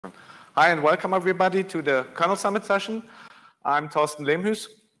Hi and welcome everybody to the Kernel Summit session. I'm Thorsten Leemhuis,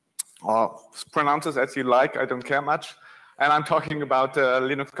 or pronounce it as you like, I don't care much. And I'm talking about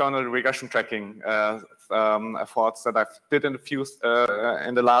Linux kernel regression tracking efforts that I've did in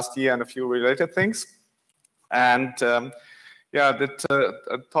in the last year and a few related things. And yeah,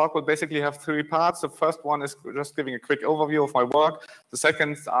 the talk will basically have three parts. The first one is just giving a quick overview of my work. The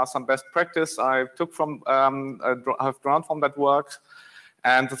second are some best practice I took from, have drawn from that work.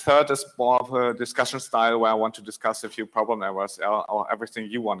 And the third is more of a discussion style where I want to discuss a few problem areas or everything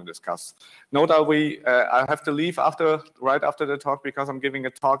you want to discuss. Note I have to leave right after the talk because I'm giving a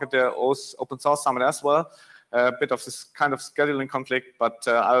talk at the Open Source Summit as well. A bit of this kind of scheduling conflict, but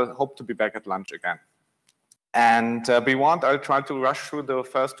I'll hope to be back at lunch again. And I'll try to rush through the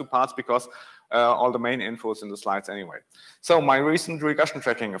first two parts because all the main info is in the slides anyway. So my recent regression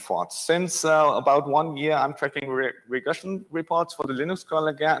tracking efforts. Since about 1 year, I'm tracking regression reports for the Linux kernel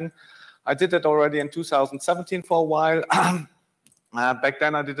again. I did it already in 2017 for a while. Back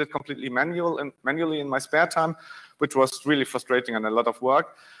then, I did it completely manually in my spare time, which was really frustrating and a lot of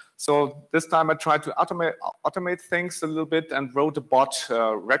work. So this time, I tried to automate things a little bit and wrote a bot,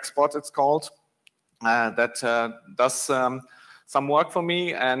 Regression it's called, that does some work for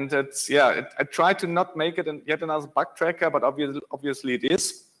me, and I tried to not make it yet another bug tracker, but obviously it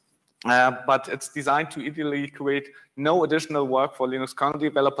is. But it's designed to ideally create no additional work for Linux kernel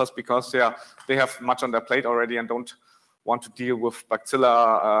developers because they have much on their plate already and don't want to deal with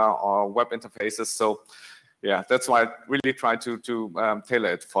Bacilla or web interfaces. So yeah, that's why I really try to tailor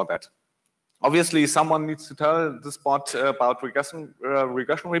it for that. Obviously, someone needs to tell this bot about regression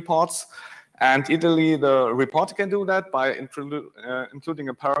reports. And ideally, the reporter can do that by including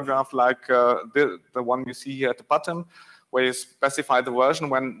a paragraph like the one you see here at the bottom, where you specify the version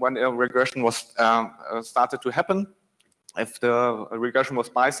when a regression was started to happen. If the regression was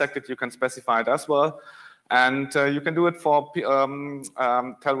bisected, you can specify it as well. And you can do it for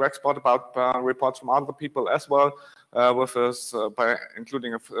tell Regspot about reports from other people as well, by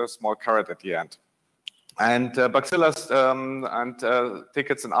including a small caret at the end. And Bacillas and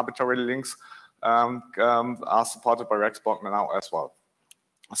tickets and arbitrary links are supported by Regspot now as well.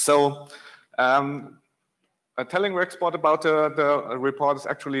 So telling Regspot about the report is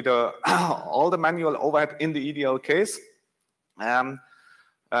actually all the manual overhead in the ideal case. But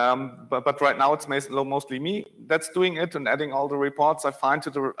right now it's mostly me that's doing it and adding all the reports I find to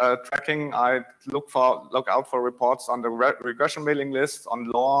the tracking. I look out for reports on the regression mailing list, on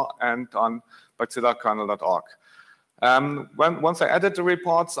lore, and on bacillakernel.org. Once I edit the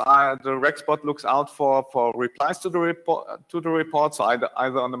reports, the Regspot looks out for replies to the reports, so either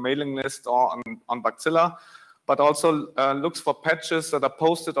on the mailing list or on Bacilla, but also looks for patches that are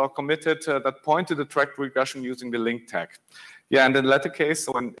posted or committed that point to the tracked regression using the link tag. Yeah, and in the latter case,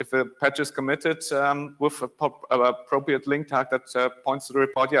 if a patch is committed with an appropriate link tag that points to the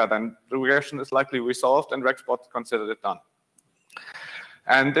report, yeah, then the regression is likely resolved and Regspot considered it done.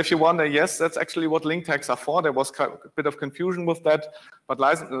 And if you wonder, yes, that's actually what link tags are for. There was a bit of confusion with that, but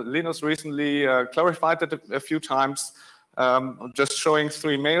Linus recently clarified it a few times. Just showing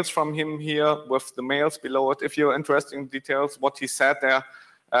 3 mails from him here with the mails below it. If you're interested in details, what he said there,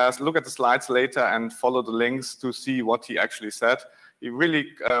 look at the slides later and follow the links to see what he actually said. He really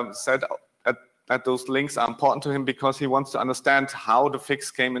said that those links are important to him because he wants to understand how the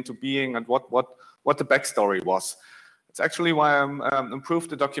fix came into being and what the backstory was. It's actually why I improved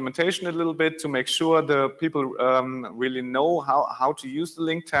the documentation a little bit to make sure the people really know how to use the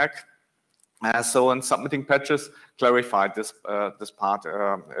link tag. So in submitting patches, clarified this part.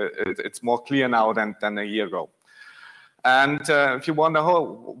 It's more clear now than a year ago. And if you wonder,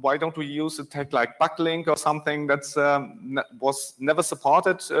 why don't we use a tag like buglink or something that's was never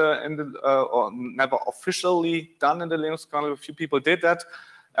supported or never officially done in the Linux kernel? A few people did that,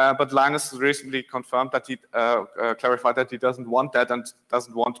 but Linus recently confirmed that he clarified that he doesn't want that and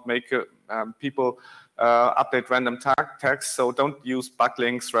doesn't want to make people update random tags. So don't use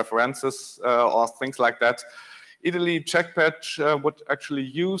buglinks, references, or things like that. Ideally, checkpatch would actually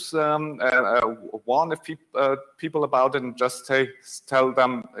use warn people about it and just tell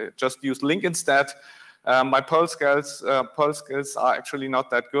them just use link instead. My Perl skills are actually not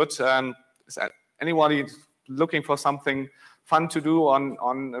that good. Is anybody looking for something fun to do on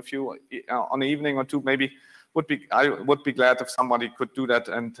an evening or two? Maybe I would be glad if somebody could do that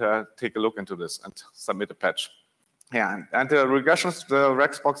and take a look into this and submit a patch. Yeah, and the regressions the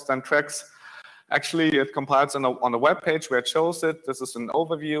Regbox then tracks. Actually, it compiles on a web page where it shows it. This is an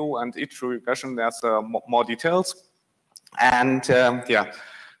overview, and each regression there's more details. And yeah,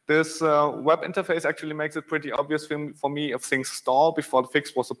 This web interface actually makes it pretty obvious for me if things stall before the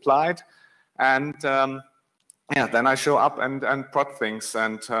fix was applied. And yeah, then I show up and prod things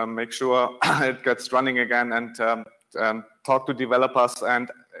and make sure it gets running again and talk to developers. And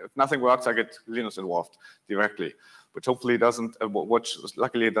if nothing works, I get Linus involved directly, which hopefully doesn't, which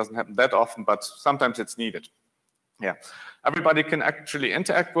luckily it doesn't happen that often, but sometimes it's needed. Yeah, everybody can actually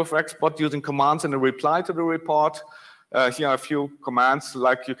interact with Rexbot using commands in a reply to the report. Here are a few commands,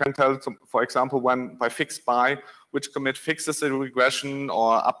 like you can tell, for example, when by fix by, which commit fixes a regression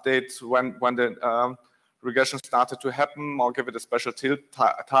or updates when the regression started to happen, or give it a special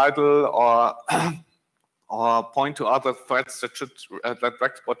title, or or point to other threads that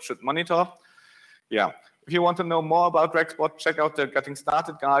Rexbot should monitor. Yeah, if you want to know more about Rexbot, check out the Getting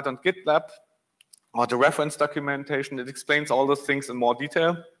Started guide on GitLab or the reference documentation. It explains all those things in more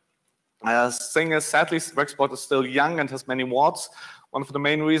detail. Thing is, sadly, Rexbot is still young and has many warts. One of the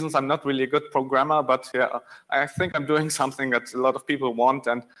main reasons I'm not really a good programmer, but yeah, I think I'm doing something that a lot of people want,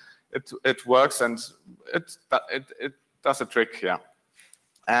 and it works, and it does a trick, yeah.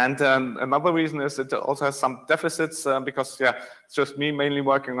 And another reason is it also has some deficits because, yeah, it's just me mainly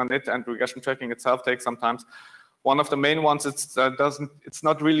working on it, and regression tracking itself takes sometimes. One of the main ones, it's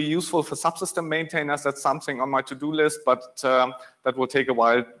not really useful for subsystem maintainers. That's something on my to-do list, but that will take a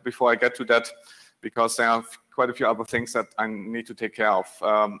while before I get to that, because there are quite a few other things that I need to take care of.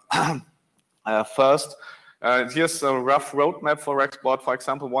 First, here's a rough roadmap for Rexbot. For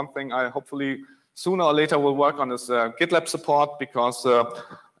example, one thing I hopefully sooner or later will work on is GitLab support, because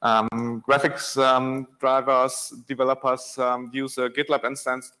graphics drivers, developers use a GitLab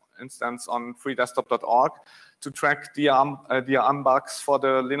instance on freedesktop.org to track DRM bugs for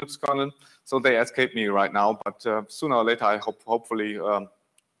the Linux kernel. So they escape me right now, but sooner or later I hopefully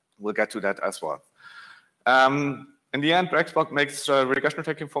we'll get to that as well. In the end, Rexbot makes regression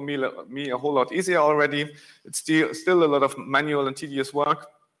tracking for me a whole lot easier already. It's still a lot of manual and tedious work,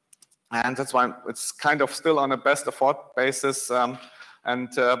 and that's why it's kind of still on a best effort basis.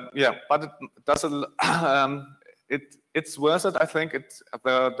 Yeah, but it does it's worth it. I think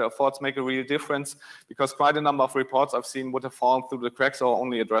the efforts make a real difference, because quite a number of reports I've seen would have fallen through the cracks or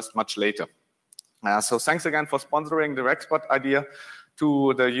only addressed much later. So thanks again for sponsoring the Rexbot idea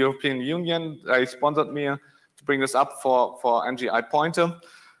to the European Union. They sponsored me to bring this up for NGI Pointer.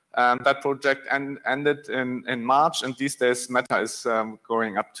 That project ended in March, and these days Meta is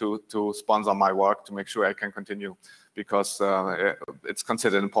going up to sponsor my work to make sure I can continue, because it's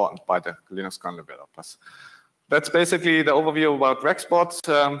considered important by the Linux kernel developers. That's basically the overview about Rexbot.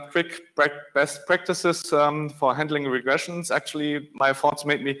 Quick best practices for handling regressions. Actually, my efforts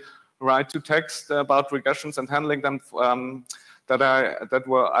made me write 2 texts about regressions and handling them that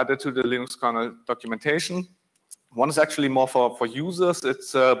were added to the Linux kernel documentation. One is actually more for users.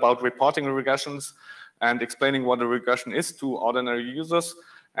 It's about reporting regressions and explaining what a regression is to ordinary users.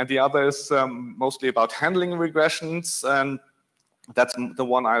 And the other is mostly about handling regressions, and that's the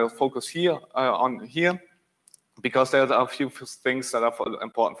one I'll focus on here, because there are a few things that are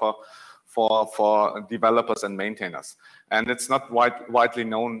important for developers and maintainers. And it's not widely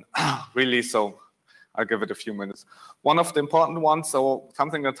known, really, so I'll give it a few minutes. One of the important ones, so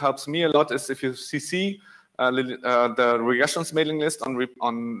something that helps me a lot, is if you CC the regressions mailing list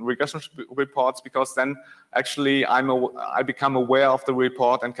on regression reports, because then actually I become aware of the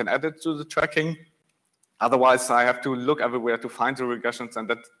report and can add it to the tracking. Otherwise, I have to look everywhere to find the regressions, and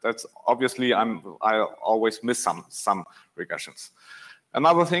that's obviously I always miss some regressions.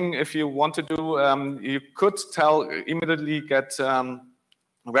 Another thing, if you want to do, you could immediately get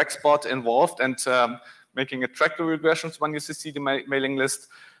Rexbot involved and making it track the regressions when you see the mailing list.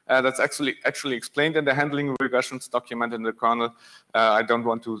 That's actually explained in the handling regressions document in the kernel. I don't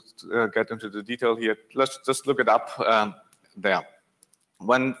want to get into the detail here. Let's just look it up there.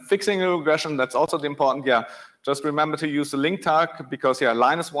 When fixing a regression, that's also the important, yeah, just remember to use the link tag, because, yeah,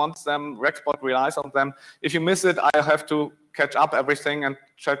 Linus wants them, Rexbot relies on them. If you miss it, I have to catch up everything and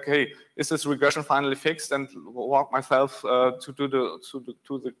check, hey, is this regression finally fixed, and walk myself through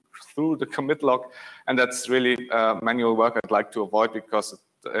the commit log. And that's really manual work I'd like to avoid, because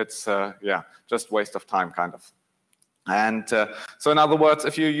it's yeah, just waste of time, kind of. And so in other words,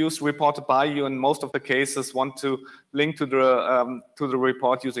 if you use reported by, you in most of the cases want to link to the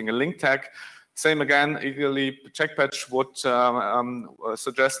report using a link tag. Same again, eagerly Checkpatch would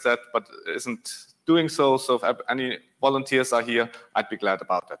suggest that, but isn't doing so. So if any volunteers are here, I'd be glad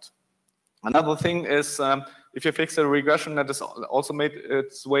about that. Another thing is if you fix a regression that has also made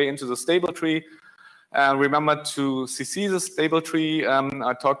its way into the stable tree, remember to CC the stable tree.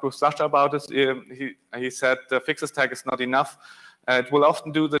 I talked with Sasha about it. He said the fixes tag is not enough. It will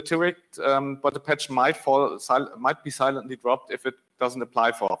often do the direct, but the patch might be silently dropped if it doesn't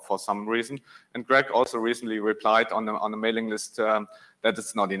apply for some reason. And Greg also recently replied on the mailing list that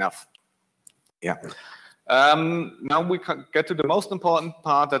it's not enough. Yeah. Now we can get to the most important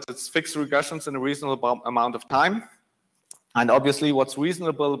part, that it's fixed regressions in a reasonable amount of time. And obviously, what's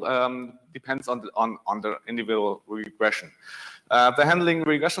reasonable depends on the individual regression. The handling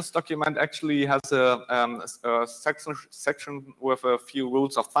regressions document actually has a section with a few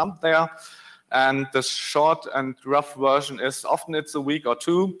rules of thumb there. And the short and rough version is often it's a week or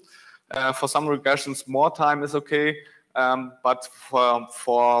two. For some regressions, more time is okay. But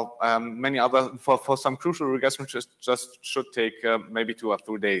for many other, for some crucial regressions, just should take maybe 2 or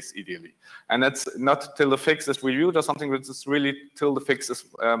 3 days ideally. And that's not till the fix is reviewed or something, but it's really till the fix is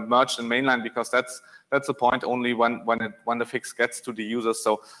merged in mainline, because that's the point only when the fix gets to the user.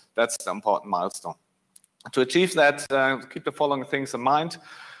 So that's the important milestone. To achieve that, keep the following things in mind.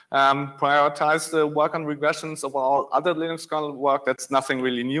 Prioritize the work on regressions over all other Linux kernel work. That's nothing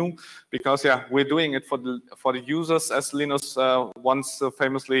really new, because yeah, we're doing it for the users, as Linus once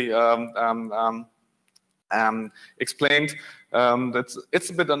famously explained. It's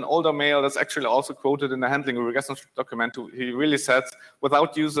a bit an older mail that's actually also quoted in the handling regression document. He really said,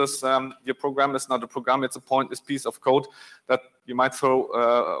 without users, your program is not a program, it's a pointless piece of code that you might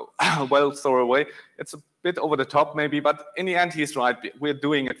throw away. It's a bit over the top maybe, but in the end he's right. We're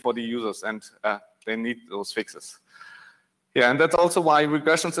doing it for the users, and they need those fixes. Yeah, and that's also why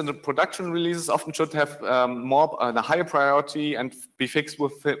regressions in the production releases often should have a higher priority and be fixed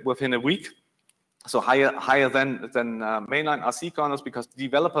within a week. So higher than mainline RC kernels, because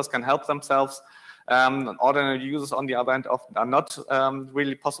developers can help themselves. Ordinary users, on the other hand, often are not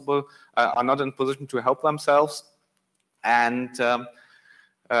really possible, are not in a position to help themselves. And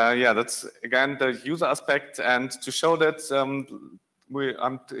yeah, that's again the user aspect. And to show that,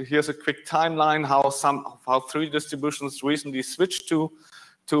 here's a quick timeline how 3 distributions recently switched to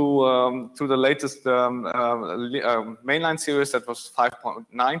the latest mainline series that was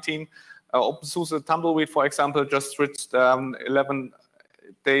 5.19. OpenSUSE Tumbleweed, for example, just switched 11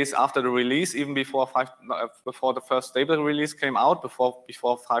 days after the release, even before the first stable release came out, before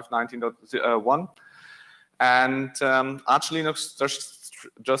 5.19.1. And Arch Linux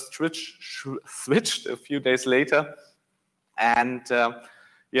just switched a few days later. And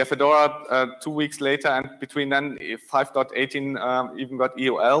yeah, Fedora 2 weeks later, and between then 5.18 even got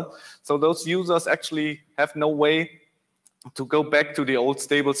EOL. So those users actually have no way to go back to the old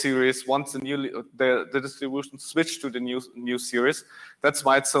stable series once the distribution switched to the new series. That's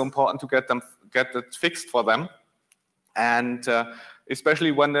why it's so important to get it fixed for them, and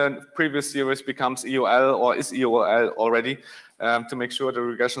especially when the previous series becomes EOL or is EOL already, to make sure the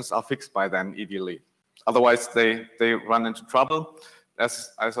regressions are fixed by then ideally. Otherwise, they run into trouble. As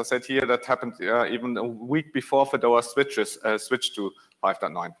I said here, that happened even a week before Fedora switched to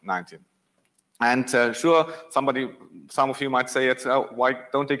 5.19. And sure, some of you might say, why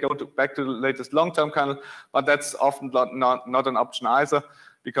don't they go back to the latest long-term kernel? But that's often not an option either,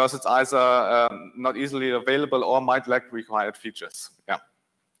 because it's either not easily available or might lack required features. Yeah,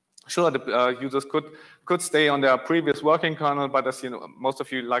 sure, the users could stay on their previous working kernel, but as you know, most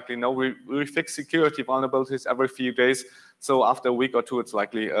of you likely know, we fix security vulnerabilities every few days. So after a week or two, it's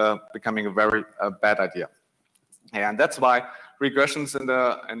likely becoming a very bad idea. Yeah, and that's why regressions in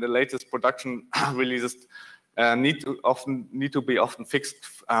the latest production releases need to be fixed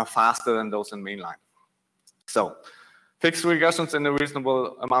faster than those in mainline. So fix regressions in a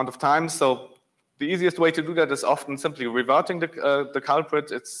reasonable amount of time. So the easiest way to do that is often simply reverting the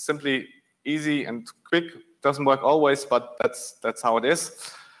culprit. It's simply easy and quick. Doesn't work always, but that's how it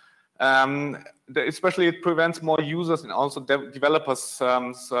is. Especially it prevents more users and also developers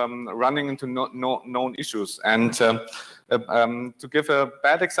running into known issues. And to give a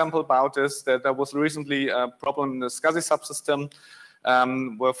bad example about this, there was recently a problem in the SCSI subsystem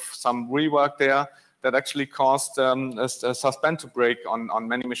with some rework there that actually caused a suspend to break on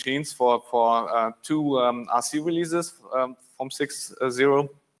many machines for 2 RC releases from 6.0.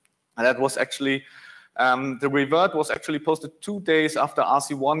 And that was actually, the revert was actually posted 2 days after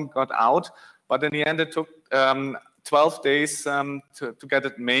RC1 got out, but in the end it took 12 days to get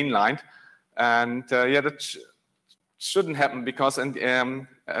it mainlined. And yeah, that shouldn't happen, because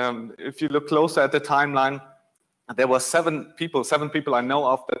if you look closer at the timeline, there were 7 people I know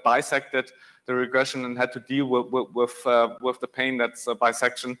of that bisected the regression and had to deal with the pain that's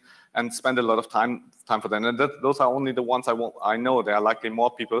bisection, and spend a lot of time for them. And those are only the ones I know. There are likely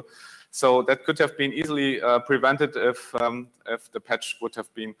more people. So that could have been easily prevented if the patch would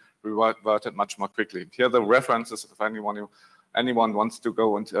have been reverted much more quickly. Here are the references if anyone anyone wants to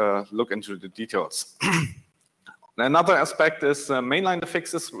go and look into the details. Another aspect is mainline the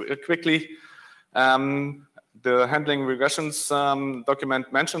fixes quickly. The handling regressions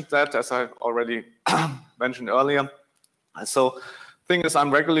document mentioned that, as I already mentioned earlier. So thing is,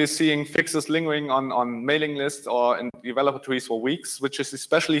 I'm regularly seeing fixes lingering on mailing lists or in developer trees for weeks, which is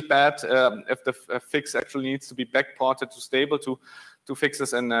especially bad if the fix actually needs to be backported to stable to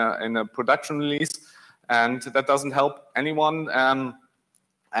fixes in a production release, and that doesn't help anyone.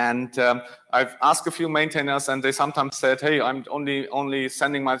 I've asked a few maintainers, and they sometimes said, "Hey, I'm only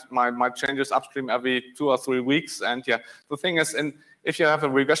sending my changes upstream every 2 or 3 weeks." And yeah, the thing is, if you have a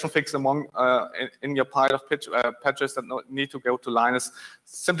regression fix among in your pile of patches that need to go to Linus,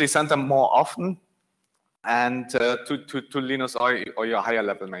 simply send them more often, and to Linus or your higher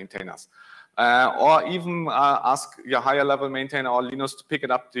level maintainers, or even ask your higher level maintainer or Linus to pick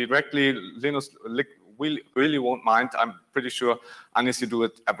it up directly. Linus really won't mind, I'm pretty sure, unless you do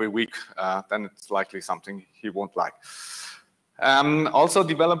it every week, then it's likely something he won't like. Also,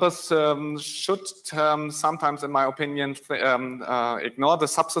 developers should sometimes, in my opinion, ignore the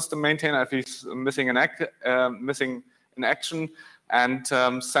subsystem maintainer if he's missing in action, and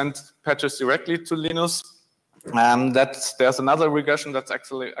send patches directly to Linus. There's another regression that's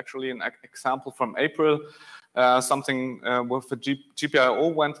actually an example from April. Something with the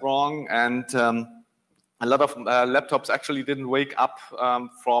GPIO went wrong, and a lot of laptops actually didn't wake up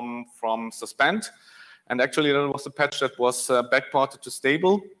from suspend. And actually, there was a patch that was backported to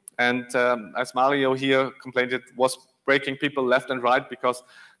stable. And as Mario here complained, it was breaking people left and right because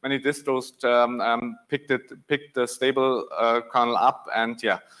many distros picked the stable kernel up. And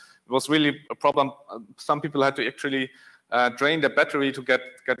yeah, it was really a problem. Some people had to actually drain the battery to get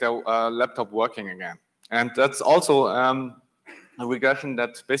their laptop working again. And that's also a regression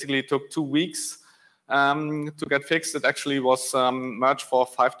that basically took 2 weeks to get fixed. It actually was merged for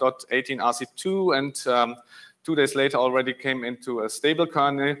 5.18 RC2, and 2 days later already came into a stable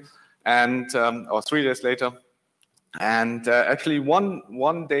kernel, and or 3 days later. And actually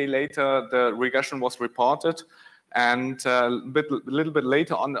one day later, the regression was reported, and a little bit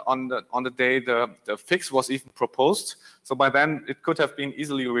later on the day, the fix was even proposed. So by then, it could have been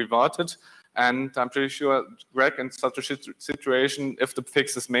easily reverted. And I'm pretty sure Greg, in such a situation, if the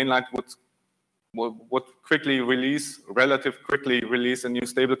fix is mainlined, would relatively quickly release a new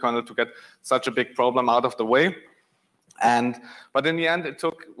stable kernel to get such a big problem out of the way. But in the end, it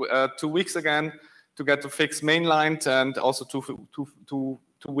took 2 weeks again to get the fix mainlined, and also two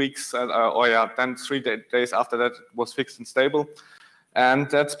weeks, then 3 days after that it was fixed and stable. And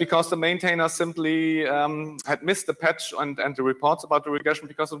that's because the maintainer simply had missed the patch and the reports about the regression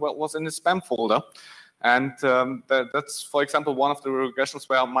because it was in the spam folder. And that's, for example, one of the regressions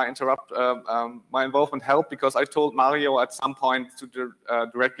where my involvement helped, because I told Mario at some point to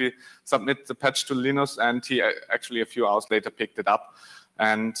directly submit the patch to Linus, and he actually a few hours later picked it up.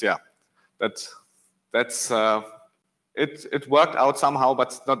 And yeah, it worked out somehow, but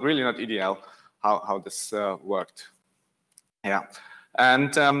it's not ideal how this worked. Yeah.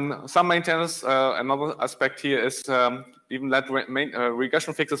 And some maintainers, another aspect here is even let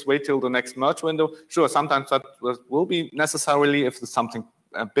regression fixes wait till the next merge window. Sure, sometimes that will be necessarily if there's something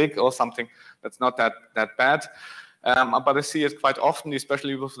big or something that's not that bad. But I see it quite often,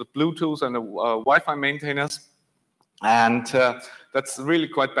 especially with the Bluetooth and the Wi-Fi maintainers. And that's really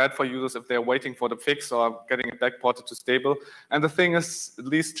quite bad for users if they're waiting for the fix or getting it backported to stable. And the thing is,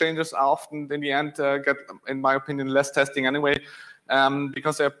 these changes are often, in the end, get, in my opinion, less testing anyway.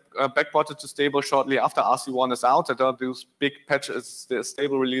 Because they're backported to stable shortly after RC1 is out. There are those big patches, the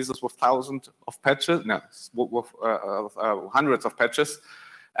stable releases with thousands of patches, with hundreds of patches.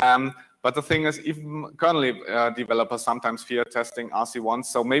 But the thing is, even kernel developers sometimes fear testing RC1,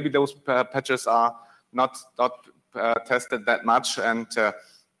 so maybe those patches are not tested that much, and it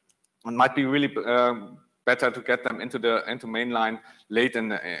might be really better to get them into mainline late in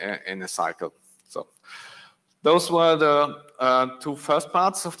the cycle. So those were the 2 first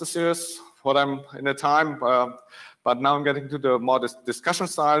parts of the series. What I'm in the time, but now I'm getting to the more discussion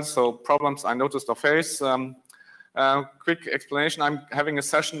style. So problems I noticed or face. Quick explanation: I'm having a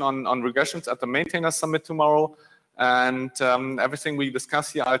session on regressions at the Maintainer Summit tomorrow, and everything we discuss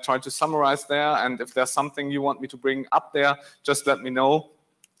here, I'll try to summarize there. And if there's something you want me to bring up there, just let me know,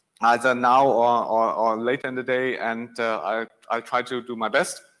 either now or later in the day, and I'll try to do my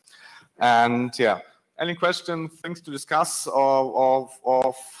best. And yeah. Any questions, things to discuss, or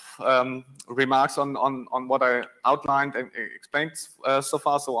remarks on what I outlined and explained so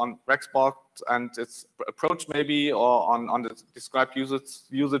far? So on Rexport and its approach, maybe, or on the described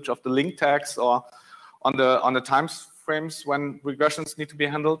usage of the link tags, or on the time frames when regressions need to be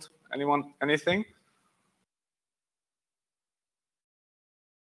handled? Anyone, anything?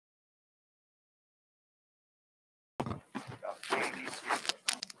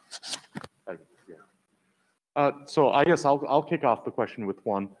 So I guess I'll kick off the question with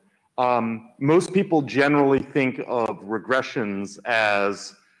one. Most people generally think of regressions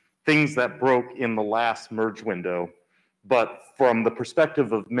as things that broke in the last merge window. But from the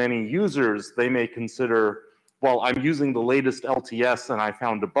perspective of many users, they may consider, well, I'm using the latest LTS and I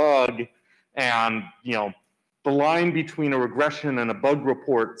found a bug, and the line between a regression and a bug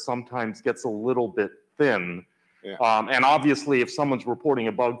report sometimes gets a little bit thin. Yeah. And obviously, if someone's reporting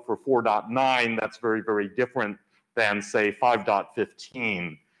a bug for 4.9, that's very, very different than, say,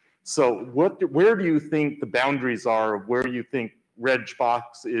 5.15. So where do you think the boundaries are of where you think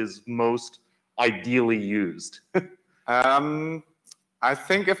Regbox is most ideally used? I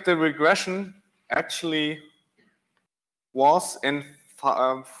think if the regression actually was in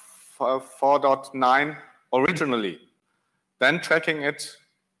 4.9 originally, then tracking it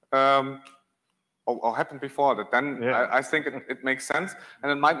or happened before that, then yeah. I think it makes sense,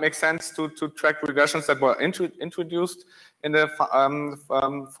 and it might make sense to track regressions that were introduced in the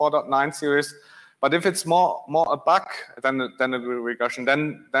 4.9 series. But if it's more a bug than a regression,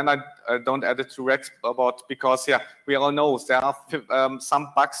 then I don't add it to Regbox, because yeah, we all know there are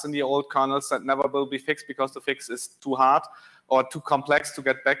some bugs in the old kernels that never will be fixed because the fix is too hard or too complex to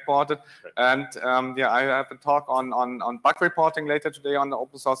get backported. Right. And yeah, I have a talk on bug reporting later today on the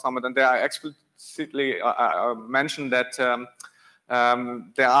Open Source Summit, and there I explicitly mentioned that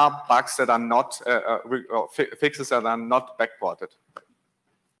there are bugs that are not fixes that are not backported.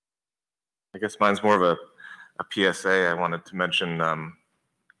 I guess mine's more of a PSA. I wanted to mention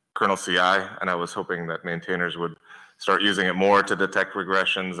kernel CI, and I was hoping that maintainers would start using it more to detect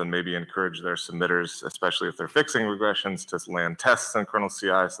regressions and maybe encourage their submitters, especially if they're fixing regressions, to land tests in kernel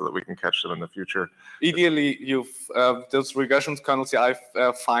CI so that we can catch them in the future. Ideally, those regressions kernel CI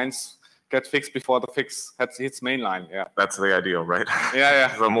finds get fixed before the fix hits mainline. Yeah, that's the ideal, right?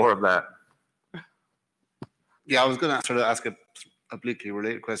 Yeah. So more of that. Yeah, I was going to sort of ask a obliquely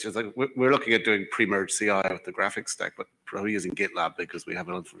related questions. Like we're looking at doing pre-merge CI with the graphics stack, but probably using GitLab because we have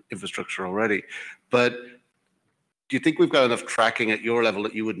enough infrastructure already. But do you think we've got enough tracking at your level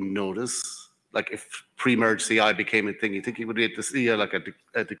that you would notice? Like if pre-merge CI became a thing, you think you would be able to see like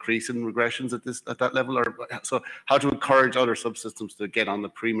a decrease in regressions at that level? Or so how to encourage other subsystems to get on the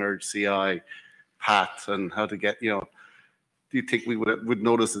pre-merge CI path, and how to get, do you think we would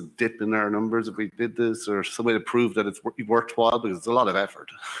notice a dip in our numbers if we did this, or some way to prove that it's worthwhile, because it's a lot of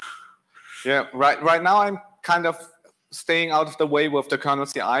effort? Yeah, right now I'm kind of staying out of the way with the kernel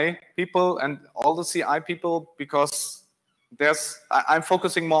CI people and all the CI people, because I'm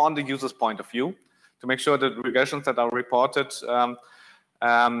focusing more on the user's point of view to make sure that regressions that are reported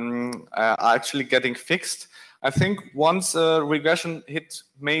are actually getting fixed. I think once a regression hit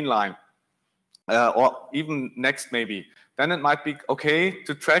mainline, or even next maybe, then it might be okay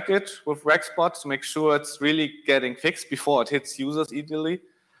to track it with Regbox to make sure it's really getting fixed before it hits users ideally.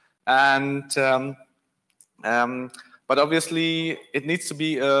 And but obviously it needs to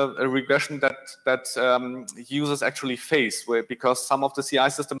be a regression that users actually face, because some of the CI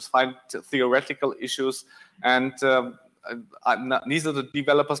systems find theoretical issues, and neither the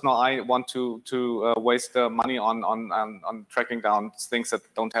developers nor I want to waste the money on tracking down things that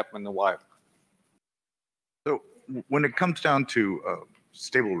don't happen in the wild. So when it comes down to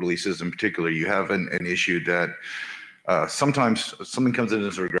stable releases in particular, you have an issue that sometimes something comes in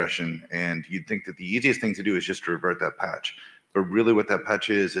as a regression, and you'd think that the easiest thing to do is just to revert that patch. But really what that patch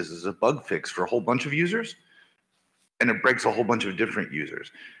is a bug fix for a whole bunch of users, and it breaks a whole bunch of different users.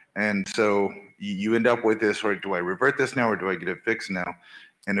 And so you end up with this, or do I revert this now, or do I get it fixed now?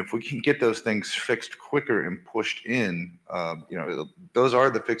 And if we can get those things fixed quicker and pushed in, those are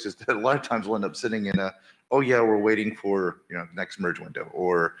the fixes that a lot of times will end up sitting in a, oh yeah, we're waiting for next merge window,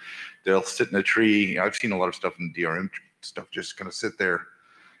 or they'll sit in a tree. I've seen a lot of stuff in DRM stuff just kind of sit there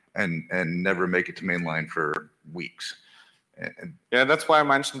and never make it to mainline for weeks. And yeah, that's why I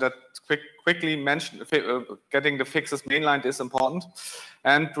mentioned that quickly mention getting the fixes mainlined is important.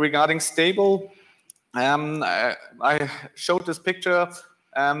 And regarding stable, I showed this picture.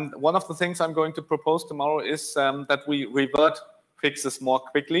 One of the things I'm going to propose tomorrow is that we revert fixes more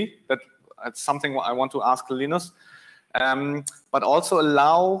quickly. That's something I want to ask Linus, but also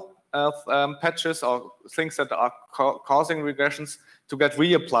allow patches or things that are causing regressions to get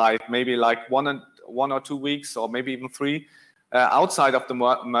reapplied, maybe like 1 or 2 weeks, or maybe even 3, outside of the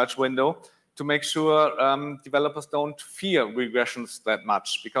merge window, to make sure developers don't fear regressions that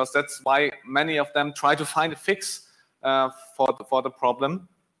much, because that's why many of them try to find a fix for the problem.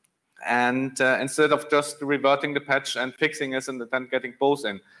 And instead of just reverting the patch and fixing it and then getting both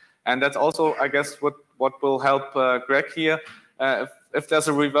in. And that's also, I guess, what will help Greg here. If there's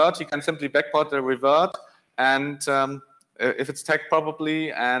a revert, you can simply backport the revert, and if it's tagged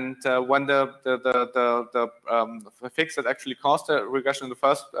properly, and when the fix that actually caused the regression in the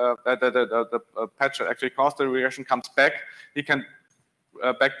first, the patch that actually caused the regression comes back, he can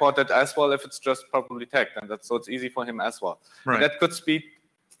backport it as well if it's just properly tagged, and so it's easy for him as well. Right. And that could speed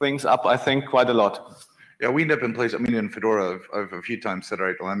things up, I think, quite a lot. Yeah, we end up in place. I mean, in Fedora, I've a few times said, all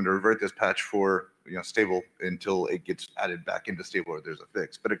right, well, I'm going to revert this patch for stable until it gets added back into stable or there's a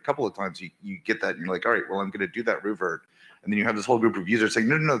fix. But a couple of times you get that and you're like, all right, well, I'm going to do that revert. And then you have this whole group of users saying,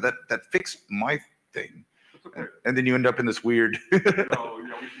 no, that fixed my thing. Okay. And then you end up in this weird. We should leave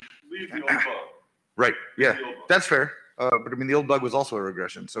the old bug. Right. Yeah, that's fair. But I mean, the old bug was also a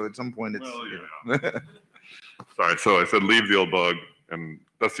regression. So at some point it's. Well, yeah. Sorry. So I said leave the old bug. And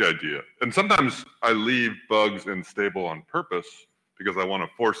that's the idea. And sometimes I leave bugs in stable on purpose because I want to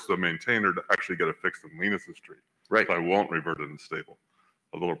force the maintainer to actually get it fixed in Linus's tree. Right. So I won't revert it in stable.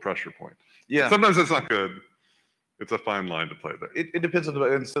 A little pressure point. Yeah. Sometimes it's not good. It's a fine line to play there. It depends on the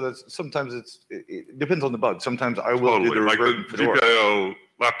bug. And so that's sometimes it depends on the bug. Sometimes I will do the like revert the GPIO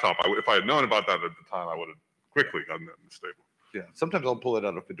laptop. If I had known about that at the time, I would have quickly gotten it in stable. Yeah. Sometimes I'll pull it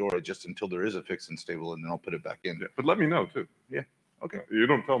out of Fedora just until there is a fix in stable, and then I'll put it back in. Yeah, but let me know too. Yeah. Okay. You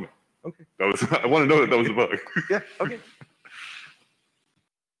don't tell me. Okay. I want to know that was a bug. Yeah. Okay.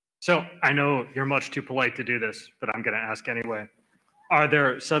 So I know you're much too polite to do this, but I'm going to ask anyway. Are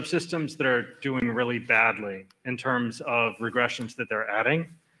there subsystems that are doing really badly in terms of regressions that they're adding?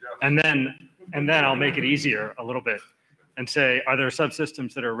 Yeah. And then I'll make it easier a little bit and say, are there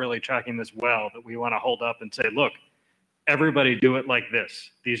subsystems that are really tracking this well that we want to hold up and say, look, everybody do it like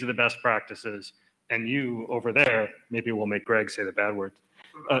this. These are the best practices. And you over there, maybe we'll make Greg say the bad words.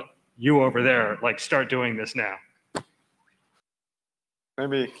 You over there, like, start doing this now.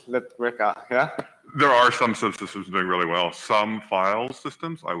 Maybe let Greg, yeah? There are some subsystems doing really well. Some file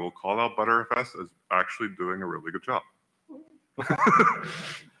systems, I will call out ButterFS as actually doing a really good job.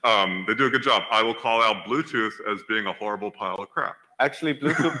 They do a good job. I will call out Bluetooth as being a horrible pile of crap. Actually,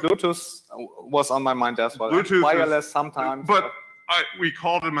 Bluetooth was on my mind as well. Bluetooth wireless sometimes. But we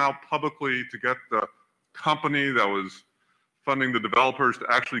called them out publicly to get the company that was funding the developers to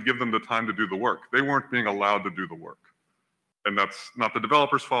actually give them the time to do the work. They weren't being allowed to do the work. And that's not the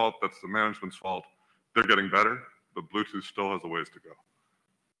developer's fault, that's the management's fault. They're getting better, but Bluetooth still has a ways to go.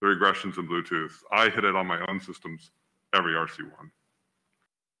 The regressions in Bluetooth, I hit it on my own systems every RC1.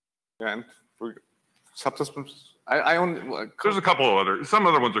 Yeah, and for subsystems, I only... There's a couple of others. Some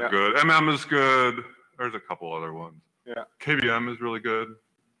other ones are good. MM is good. There's a couple other ones. Yeah. KVM is really good.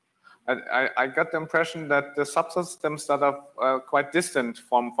 I got the impression that the subsystems that are quite distant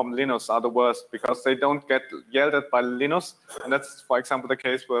from Linux are the worst because they don't get yelled at by Linux. And that's, for example, the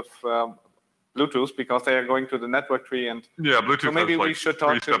case with Bluetooth because they are going to the network tree. And yeah, Bluetooth so maybe has like we should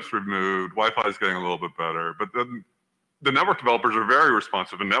talk 3 steps removed. Wi-Fi is getting a little bit better. But then the network developers are very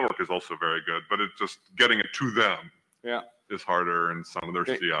responsive, and network is also very good. But it's just getting it to them is harder, and some of their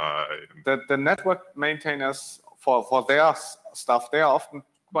CI. The network maintainers, for their stuff, they are often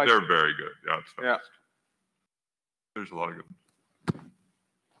quite... They're very good. Yeah, it's fast. Yeah. There's a lot of good.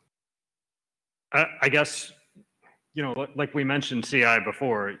 I guess, like we mentioned CI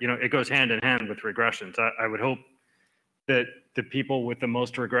before, it goes hand in hand with regressions. I would hope that the people with the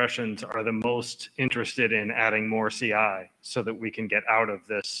most regressions are the most interested in adding more CI so that we can get out of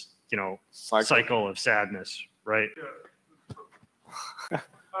this, cycle of sadness, right?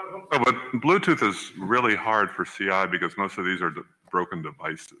 But Bluetooth is really hard for CI because most of these are broken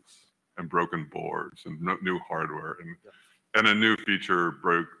devices and broken boards and new hardware, and a new feature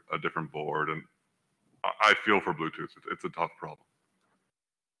broke a different board. And I feel for Bluetooth, it's a tough problem.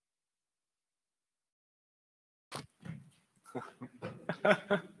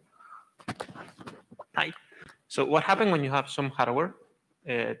 Hi. So what happens when you have some hardware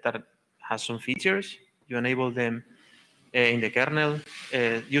that has some features? You enable them in the kernel.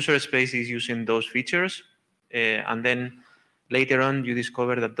 User space is using those features, and then later on you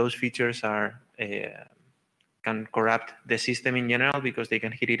discover that those features can corrupt the system in general because they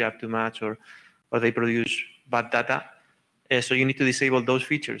can heat it up too much or they produce bad data. So you need to disable those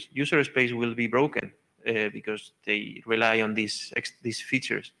features. User space will be broken because they rely on these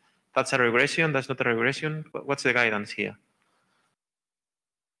features. That's a regression. That's not a regression. What's the guidance here?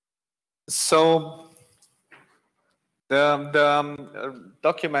 So the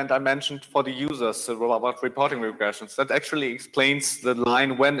document I mentioned for the users about reporting regressions, that actually explains the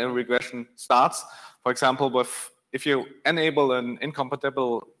line when a regression starts. For example, with if you enable an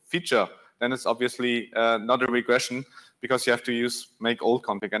incompatible feature, then it's obviously not a regression because you have to make old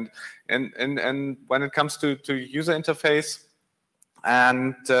config. And when it comes to user interface,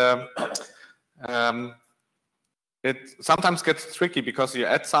 and it sometimes gets tricky because you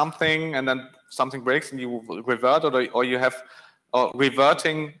add something and then something breaks and you revert, or you have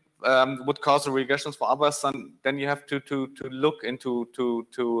reverting would cause regressions for others, and then you have to look into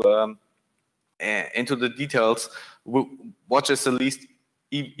the details, what is the least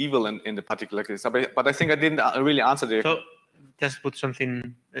evil in the particular case. But I think I didn't really answer the. So just put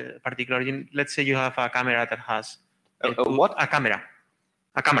something particular. Let's say you have a camera that has what? A camera.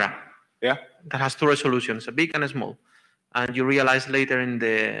 Yeah. That has two resolutions, a big and a small, and you realize later in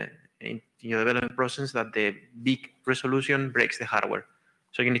your development process that the big resolution breaks the hardware.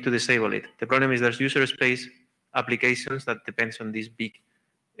 So you need to disable it. The problem is there's user space applications that depends on this big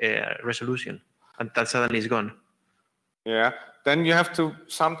resolution, and that suddenly is gone. Yeah. Then you have to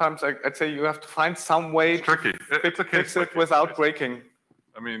sometimes, I'd say, you have to find some way It's tricky. It's a fix case it without breaking.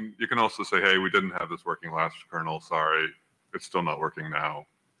 I mean, you can also say, hey, we didn't have this working last kernel. Sorry, it's still not working now.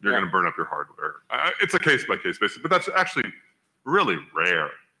 You're going to burn up your hardware. It's a case-by-case basis, but that's actually really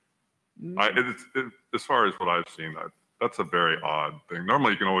rare. As far as what I've seen, that's a very odd thing.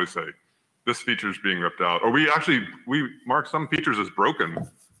 Normally, you can always say, this feature's being ripped out. Or we mark some features as broken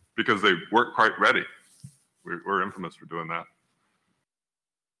because they weren't quite ready. We're infamous for doing that.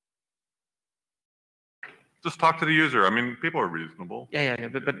 Just talk to the user. I mean, people are reasonable. Yeah,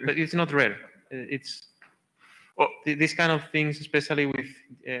 but it's not rare. It's these kind of things, especially with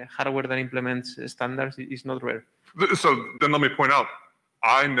hardware that implements standards, is not rare. So then let me point out,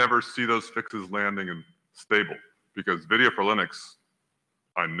 I never see those fixes landing in stable because Video for Linux,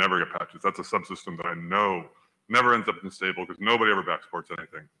 I never get patches. That's a subsystem that I know never ends up in stable because nobody ever backports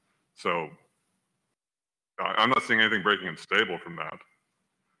anything. So I'm not seeing anything breaking in stable from that.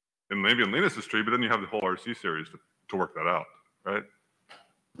 And maybe in Linus is true, but then you have the whole RC series to work that out, right?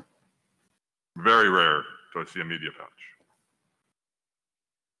 Very rare do I see a media patch.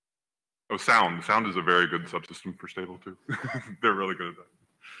 Oh, sound. Sound is a very good subsystem for stable too. They're really good at that.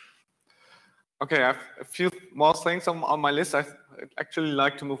 Okay, I have a few more things on my list. I'd actually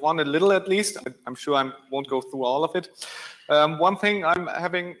like to move on a little at least. I'm sure I won't go through all of it. One thing I'm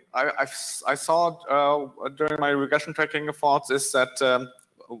having, I saw during my regression tracking efforts is that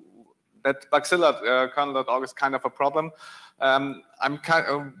Bugzilla kernel.org is kind of a problem. I'm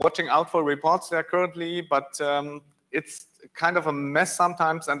watching out for reports there currently, but it's kind of a mess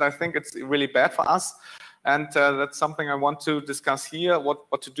sometimes, and I think it's really bad for us. And that's something I want to discuss here,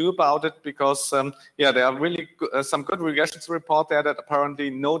 what to do about it, because yeah, there are really some good regressions report there that apparently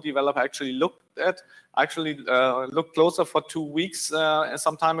no developer actually looked at. I actually looked closer for 2 weeks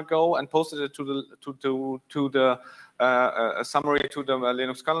some time ago and posted it to the summary to the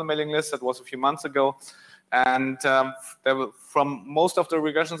Linux kernel mailing list. That was a few months ago. And from most of the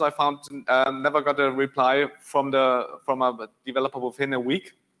regressions I found, never got a reply from a developer within a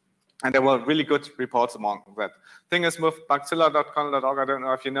week. And there were really good reports among that. Thing is with bugzilla.kernel.org, I don't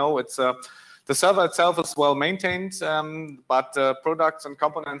know if you know, it's the server itself is well maintained, but products and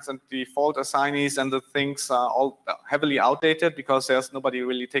components and default assignees and the things are all heavily outdated because there's nobody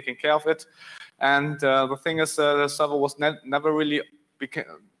really taking care of it. And the thing is, the server was never really became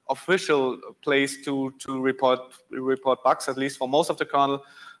official place to report bugs, at least for most of the kernel.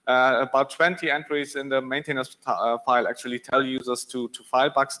 About 20 entries in the maintenance file actually tell users to file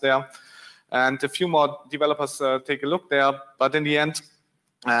bugs there. And a few more developers take a look there. But in the end,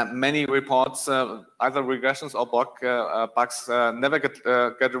 many reports, either regressions or bugs, never get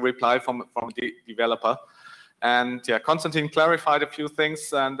a reply from the developer. And yeah, Konstantin clarified a few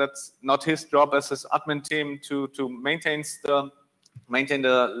things, and that's not his job as his admin team to maintain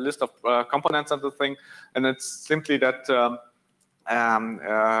the list of components of the thing. And it's simply that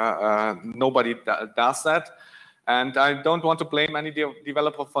nobody does that. And I don't want to blame any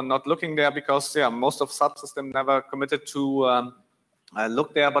developer for not looking there because yeah, most of subsystem never committed to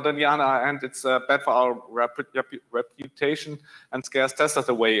look there. But on the other hand, it's bad for our reputation and scares testers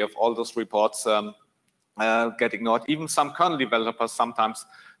away if all those reports get ignored. Even some kernel developers sometimes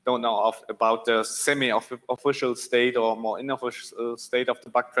don't know about the semi-official state or more unofficial state of the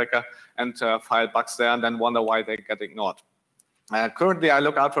bug tracker and file bugs there and then wonder why they get ignored. Currently, I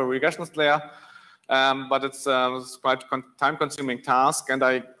look out for regressions there, but it's quite a time-consuming task, and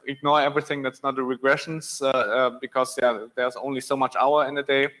I ignore everything that's not a regressions because yeah, there's only so much hour in a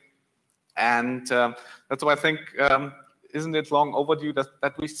day, and that's why I think isn't it long overdue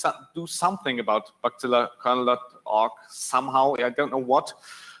that we do something about Bugzilla kernel.org somehow? I don't know what.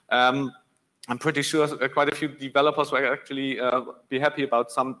 I'm pretty sure quite a few developers will actually be happy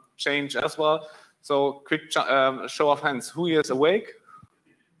about some change as well. So quick show of hands. Who is awake?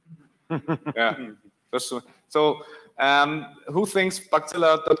 Yeah. So who thinks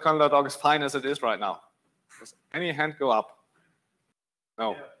bugzilla.conda.org is fine as it is right now? Does any hand go up?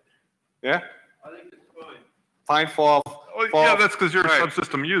 No. Yeah? I think it's fine. Fine for yeah, that's because your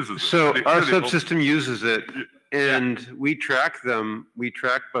subsystem uses it. So our subsystem uses it, and we track them. We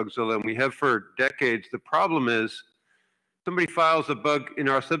track Bugzilla, and we have for decades. The problem is somebody files a bug in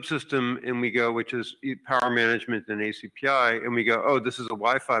our subsystem, and we go, which is power management and ACPI, and we go, oh, this is a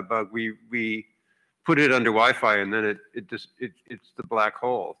Wi-Fi bug. We put it under Wi-Fi, and then it's the black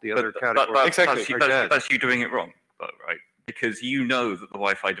hole. The other category. Exactly. That's you doing it wrong, though, right? Because you know that the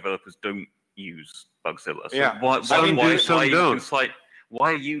Wi-Fi developers don't use Bugzilla. So Yeah.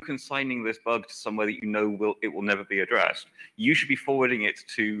 why are you consigning this bug to somewhere that you know it will never be addressed? You should be forwarding it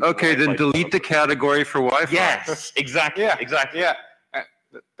to. Okay, then delete the category for Wi-Fi. Yes, exactly. Yeah, exactly. Yeah,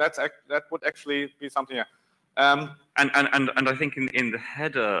 that would actually be something. Yeah. And I think in the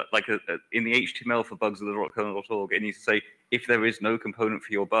header, like in the HTML for bugzilla.kernel.org, it needs to say if there is no component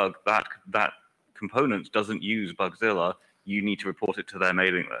for your bug, that component doesn't use Bugzilla, you need to report it to their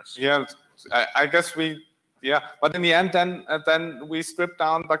mailing list. Yeah, I guess but in the end, then we strip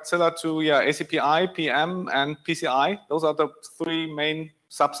down Bugzilla to ACPI, PM, and PCI. Those are the three main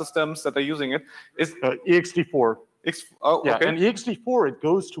subsystems that are using it. Is ext4. Okay. And ext4, it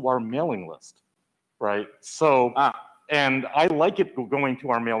goes to our mailing list, right? So, and I like it going to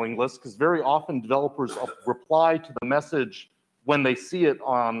our mailing list because very often developers reply to the message when they see it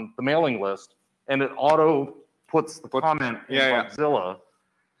on the mailing list, and it auto puts the comment in Bugzilla.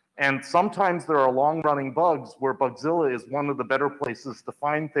 And sometimes there are long-running bugs where Bugzilla is one of the better places to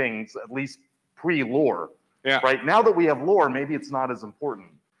find things, at least pre-lore. Yeah. Right now that we have lore, maybe it's not as important.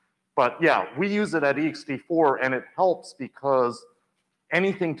 But yeah, we use it at ext4, and it helps because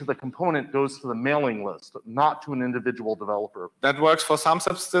anything to the component goes to the mailing list, not to an individual developer. That works for some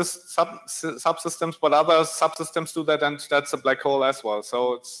subsystems, but other subsystems do that, and that's a black hole as well.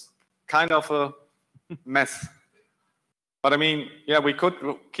 So it's kind of a mess. But I mean, yeah, we could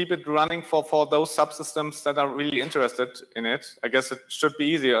keep it running for those subsystems that are really interested in it. I guess it should be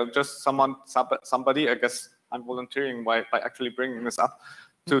easier. Just somebody, I guess I'm volunteering by actually bringing this up,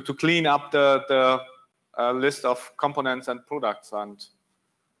 to clean up the list of components and products. And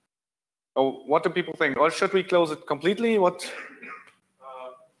what do people think? Or should we close it completely? What?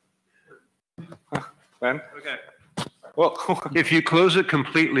 Ben? Okay. Well, if you close it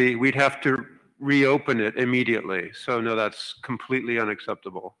completely, we'd have to reopen it immediately. So no, that's completely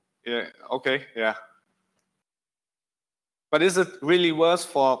unacceptable. Yeah, okay, yeah. But is it really worse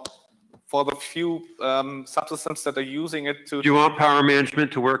for the few subsystems that are using it to... Do you want power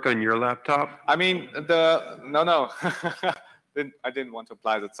management to work on your laptop? I mean, no. I didn't want to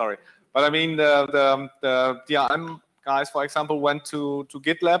apply that, sorry. But I mean, the DRM guys, for example, went to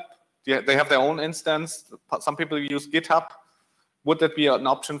GitLab. They have their own instance. Some people use GitHub. Would that be an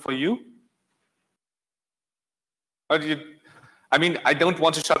option for you? I mean, I don't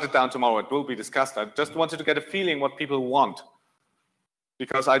want to shut it down tomorrow. It will be discussed. I just wanted to get a feeling what people want,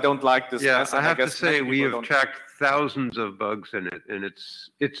 because I don't like this. Yeah, mess, I have to say we have tracked thousands of bugs in it, and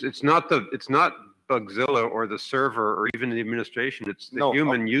it's not Bugzilla or the server or even the administration. It's the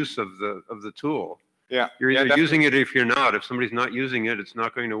human use of the tool. Yeah, you're either using it if you're not. If somebody's not using it, it's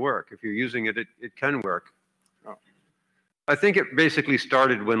not going to work. If you're using it, it can work. Oh. I think it basically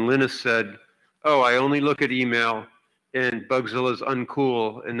started when Linus said, "Oh, I only look at email." And Bugzilla's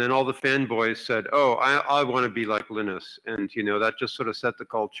uncool, and then all the fanboys said, "Oh, I want to be like Linus," and that just sort of set the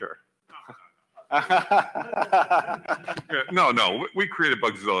culture. No, we created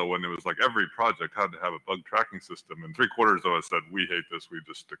Bugzilla when it was like every project had to have a bug tracking system, and 3/4 of us said we hate this. We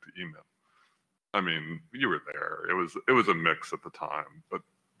just stick to email. I mean, you were there. It was a mix at the time, but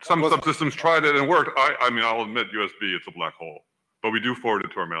some subsystems tried it and worked. I mean, I'll admit USB, it's a black hole, but we do forward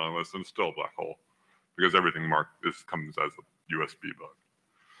it to our mailing list, and it's still a black hole, because everything marked comes as a USB bug.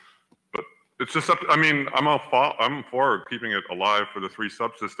 But it's just I mean, I'm for keeping it alive for the 3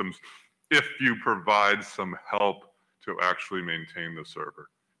 subsystems if you provide some help to actually maintain the server.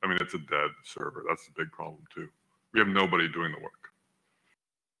 I mean, it's a dead server. That's the big problem too. We have nobody doing the work.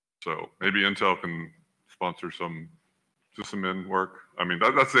 So maybe Intel can sponsor some sysadmin work. I mean,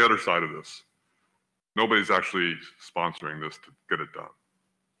 that's the other side of this. Nobody's actually sponsoring this to get it done.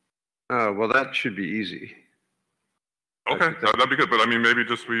 Oh, well, that should be easy. Okay, that'd be good. But I mean, maybe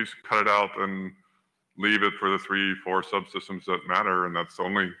just we cut it out and leave it for the 3, 4 subsystems that matter, and that's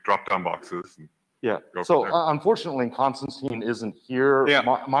only drop-down boxes. Yeah. go So from there. unfortunately, Constantine isn't here. Yeah.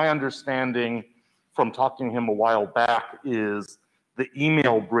 My understanding from talking to him a while back is the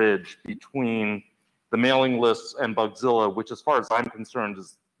email bridge between the mailing lists and Bugzilla, which as far as I'm concerned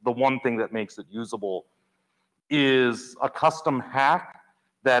is the one thing that makes it usable, is a custom hack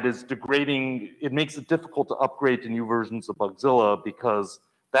that is degrading. It makes it difficult to upgrade to new versions of Bugzilla because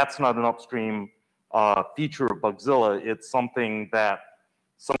that's not an upstream feature of Bugzilla. It's something that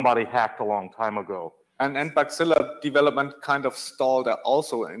somebody hacked a long time ago. And Bugzilla development kind of stalled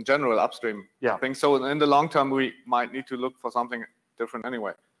also in general upstream. Yeah. I think so. In the long term, we might need to look for something different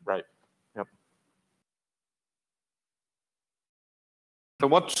anyway. Right. Yep. So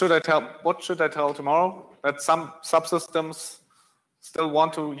what should I tell? What should I tell tomorrow? That some subsystems still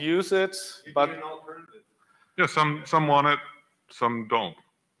want to use it, but Yeah, some want it, some don't.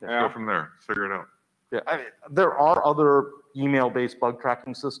 Yeah. Go from there, figure it out. Yeah, there are other email-based bug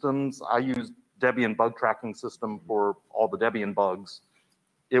tracking systems. I use Debian bug tracking system for all the Debian bugs.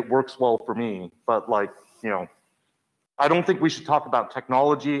 It works well for me, but like, I don't think we should talk about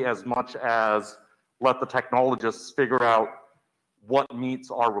technology as much as let the technologists figure out what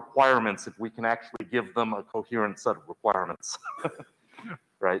meets our requirements if we can actually give them a coherent set of requirements.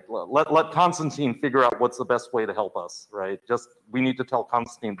 Right? Let Constantine figure out what's the best way to help us, right? We need to tell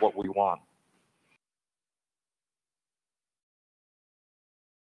Constantine what we want.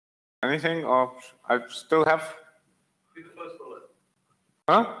 anything, or I still have? Do the first bullet.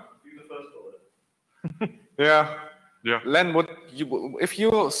 Huh? Do the first bullet. Yeah. Yeah. Len, if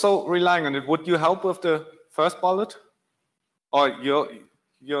you're so relying on it, would you help with the first bullet? Or your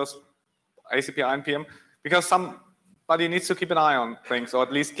ACP INPM? Because somebody needs to keep an eye on things, or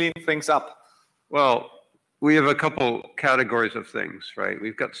at least clean things up. Well, we have a couple categories of things, right?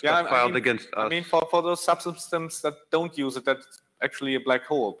 We've got stuff filed against us. I mean, for those subsystems that don't use it, that's actually a black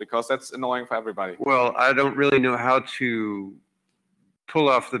hole, because that's annoying for everybody. Well, I don't really know how to pull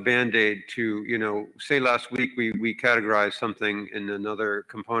off the Band-Aid to, say last week we categorized something in another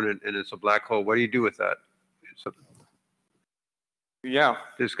component and it's a black hole. What do you do with that? Yeah.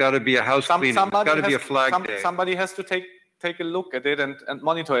 There's got to be a house cleaning. There's got to be a flag day. Somebody has to take a look at it and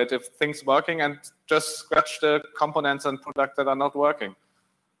monitor it if things working, and just scratch the components and products that are not working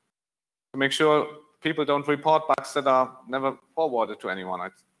to make sure people don't report bugs that are never forwarded to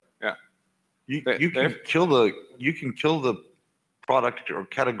anyone. Yeah. You can kill the product or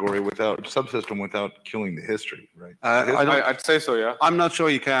category without subsystem without killing the history, right? I'd say so. Yeah. I'm not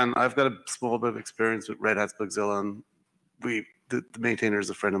sure you can. I've got a small bit of experience with Red Hat's Bugzilla, and the maintainer is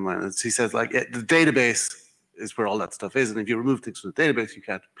a friend of mine. And he says, like, the database is where all that stuff is, and if you remove things from the database, you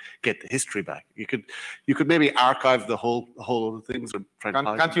can't get the history back. You could maybe archive the whole of the things, or try to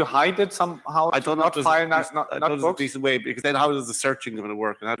can't you hide it somehow? I don't know. Not file, not there's a decent way, because then how does the searching going to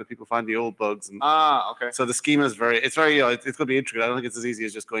work, and how do people find the old bugs? And okay. So the schema is it's very it's going to be intricate. I don't think it's as easy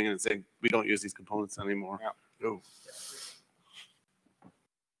as just going in and saying we don't use these components anymore. Yeah. Oh.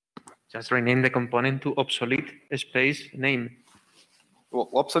 Just rename the component to obsolete space name. Well,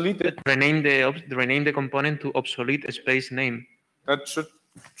 obsolete it? Rename the component to obsolete space name. That should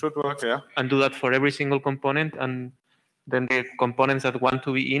work, yeah. And do that for every single component, and then the components that want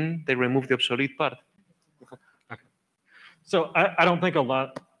to be in, they remove the obsolete part. Okay. So I don't think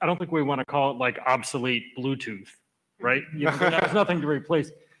we want to call it like obsolete Bluetooth, right? There's nothing to replace.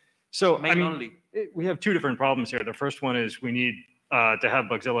 So we have two different problems here. The first one is we need to have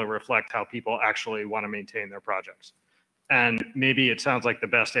Bugzilla reflect how people actually want to maintain their projects. And maybe it sounds like the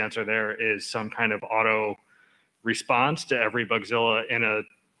best answer there is some kind of auto response to every Bugzilla in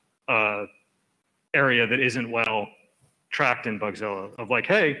a area that isn't well tracked in Bugzilla, of like,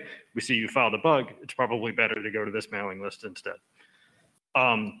 hey, we see you filed a bug. It's probably better to go to this mailing list instead.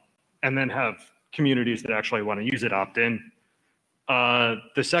 And then have communities that actually want to use it opt in.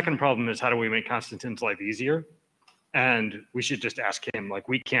 The second problem is, how do we make Constantine's life easier? And we should just ask him, like,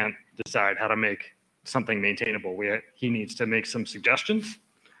 we can't decide how to make something maintainable. He needs to make some suggestions,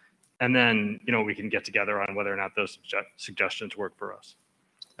 and then we can get together on whether or not those suggestions work for us.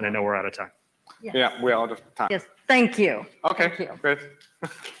 And I know we're out of time. Yes. Yeah, we're out of time. Yes, thank you. Okay, thank you. Great.